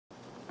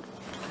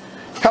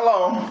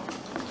Hello,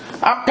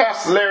 I'm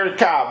Pastor Larry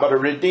Cobb of the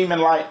Redeeming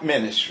Light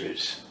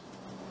Ministries.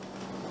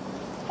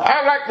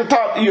 I'd like to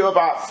talk to you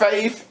about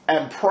faith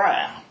and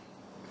prayer.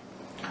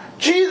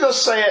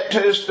 Jesus said to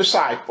his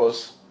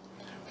disciples,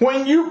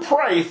 when you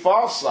pray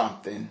for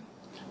something,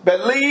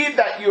 believe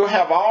that you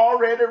have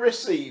already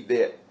received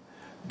it,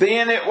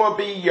 then it will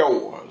be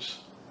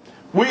yours.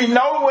 We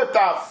know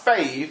without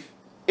faith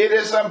it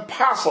is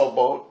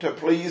impossible to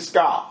please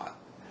God.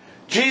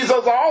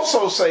 Jesus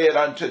also said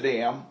unto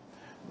them,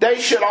 they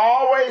should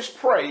always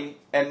pray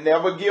and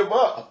never give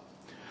up.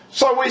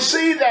 So we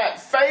see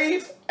that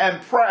faith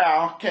and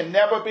prayer can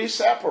never be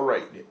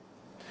separated.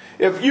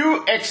 If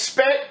you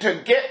expect to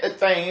get the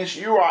things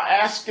you are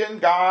asking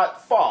God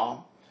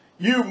for,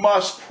 you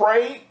must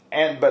pray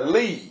and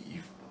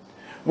believe.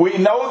 We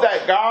know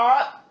that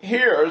God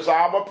hears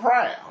our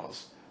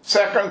prayers.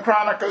 2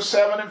 Chronicles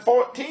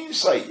 7:14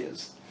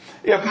 says,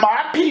 if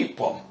my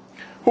people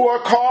who are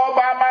called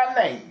by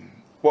my name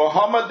will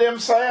humble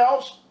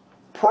themselves,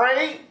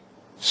 pray,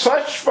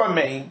 search for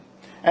me,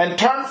 and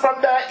turn from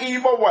their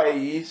evil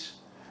ways,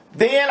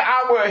 then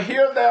I will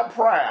hear their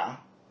prayer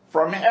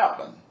from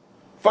heaven,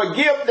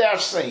 forgive their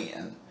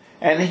sin,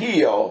 and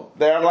heal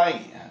their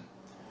land.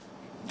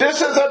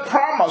 This is a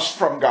promise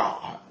from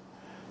God.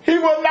 He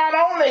will not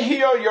only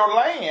heal your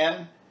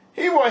land,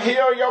 He will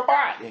heal your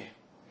body,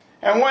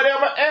 and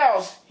whatever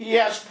else He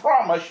has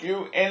promised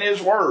you in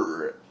His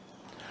Word.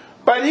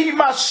 But He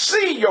must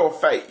see your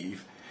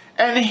faith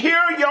and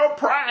hear your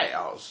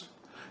prayers.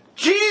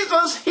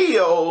 Jesus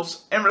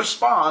heals in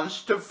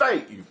response to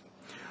faith.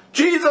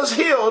 Jesus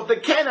healed the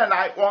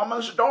Canaanite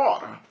woman's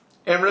daughter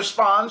in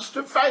response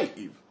to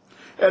faith.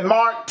 In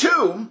Mark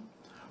 2,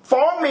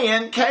 4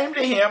 men came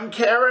to him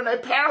carrying a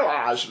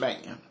paralyzed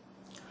man.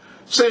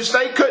 Since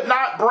they could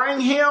not bring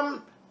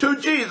him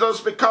to Jesus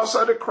because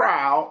of the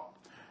crowd,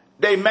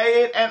 they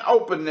made an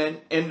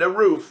opening in the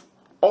roof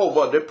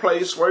over the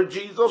place where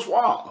Jesus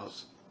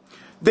was.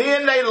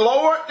 Then they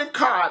lowered the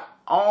cot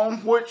on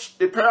which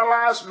the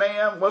paralyzed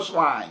man was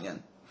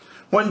lying.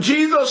 When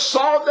Jesus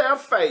saw their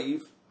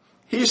faith,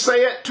 He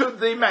said to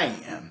the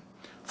man,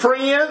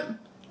 friend,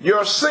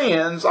 your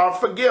sins are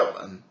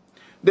forgiven.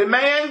 The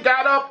man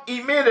got up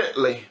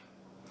immediately,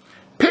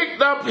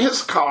 picked up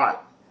his cart,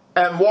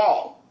 and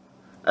walked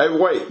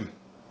away.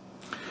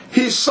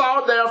 He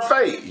saw their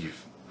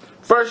faith.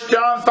 1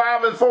 John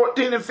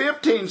 5:14 and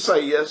 15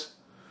 says,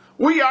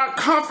 we are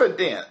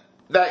confident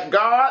that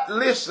God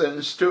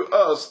listens to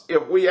us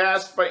if we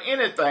ask for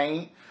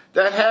anything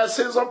that has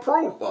His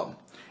approval.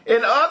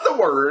 In other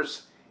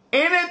words,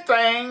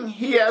 anything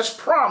He has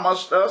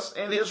promised us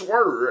in His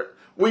Word,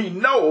 we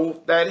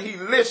know that He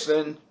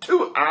listened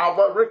to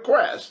our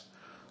request.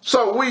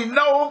 So we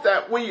know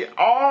that we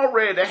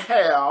already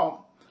have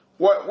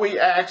what we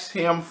asked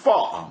Him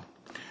for.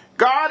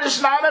 God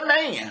is not a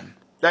man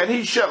that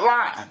He should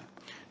lie,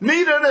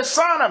 neither the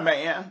Son of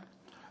Man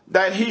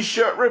that He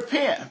should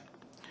repent.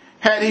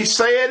 Had He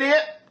said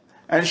it,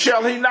 and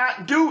shall He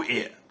not do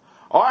it?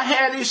 Or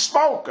had He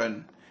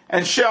spoken,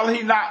 and shall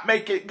He not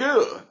make it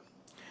good?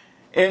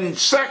 In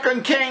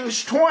 2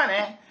 Kings 20,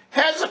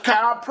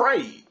 Hezekiah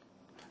prayed.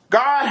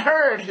 God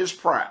heard his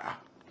prayer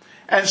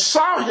and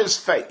saw his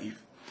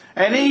faith,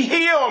 and He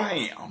healed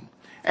him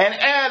and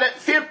added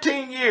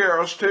 15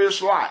 years to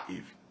his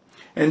life.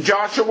 In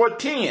Joshua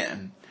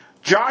 10,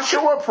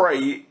 Joshua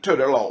prayed to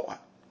the Lord.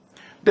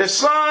 The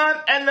sun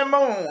and the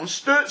moon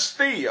stood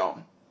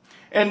still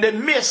in the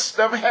midst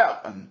of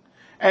heaven,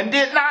 and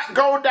did not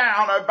go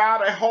down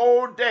about a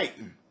whole day,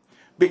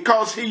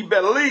 because he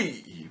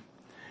believed.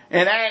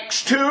 In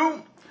Acts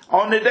 2,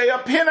 on the day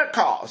of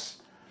Pentecost,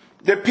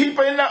 the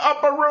people in the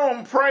upper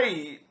room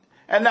prayed,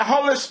 and the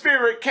Holy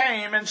Spirit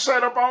came and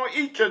sat upon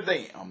each of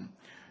them.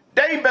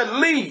 They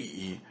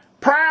believed.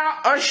 Prayer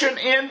ushered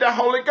in the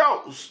Holy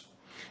Ghost.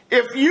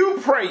 If you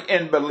pray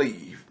and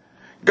believe,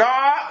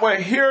 God will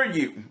hear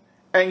you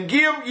and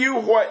give you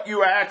what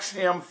you ask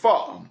Him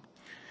for.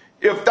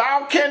 If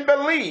thou can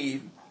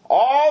believe,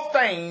 all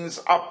things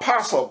are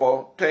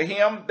possible to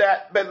him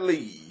that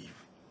believes.